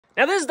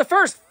Now this is the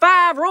first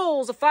 5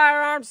 rules of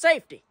firearm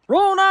safety.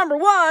 Rule number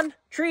 1,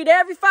 treat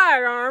every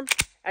firearm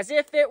as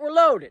if it were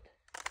loaded.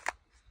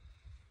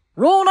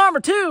 Rule number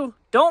 2,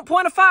 don't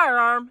point a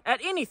firearm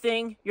at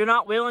anything you're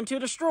not willing to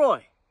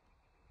destroy.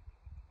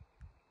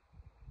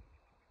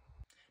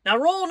 Now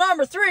rule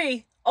number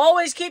 3,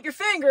 always keep your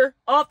finger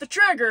off the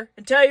trigger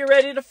until you're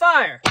ready to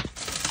fire.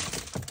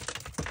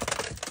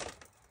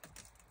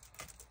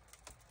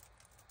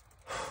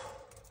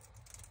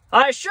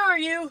 I assure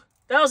you,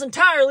 that was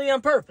entirely on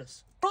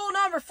purpose. Rule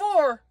number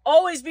 4,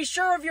 always be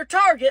sure of your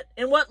target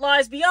and what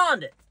lies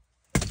beyond it.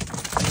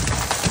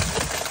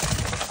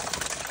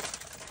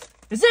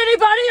 Is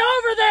anybody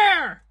over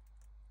there?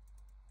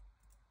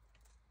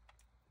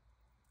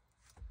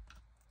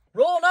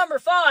 Rule number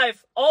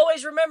 5,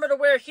 always remember to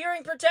wear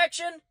hearing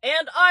protection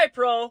and eye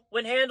pro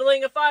when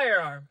handling a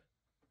firearm.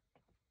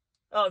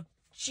 Oh,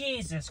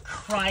 Jesus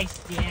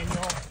Christ,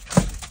 Daniel.